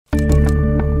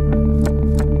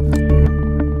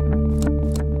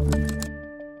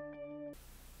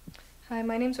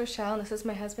name's Rochelle, and this is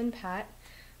my husband, Pat.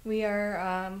 We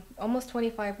are almost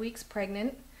 25 weeks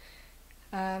pregnant.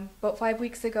 About 5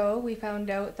 weeks ago, we found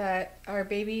out that our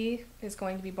baby is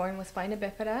going to be born with spina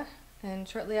bifida, and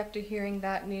shortly after hearing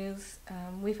that news,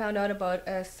 we found out about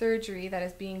a surgery that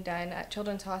is being done at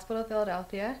Children's Hospital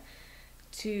Philadelphia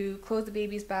to close the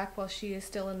baby's back while she is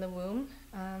still in the womb.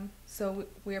 So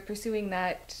we are pursuing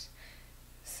that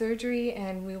surgery,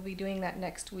 and we'll be doing that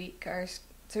next week. Our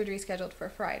surgery is scheduled for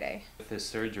Friday. With this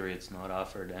surgery, it's not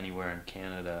offered anywhere in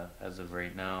Canada as of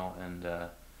right now, and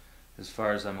as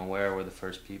far as I'm aware, we're the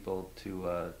first people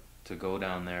to go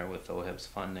down there with OHIP's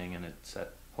funding, and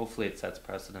hopefully it sets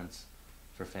precedence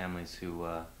for families who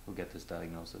get this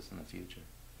diagnosis in the future.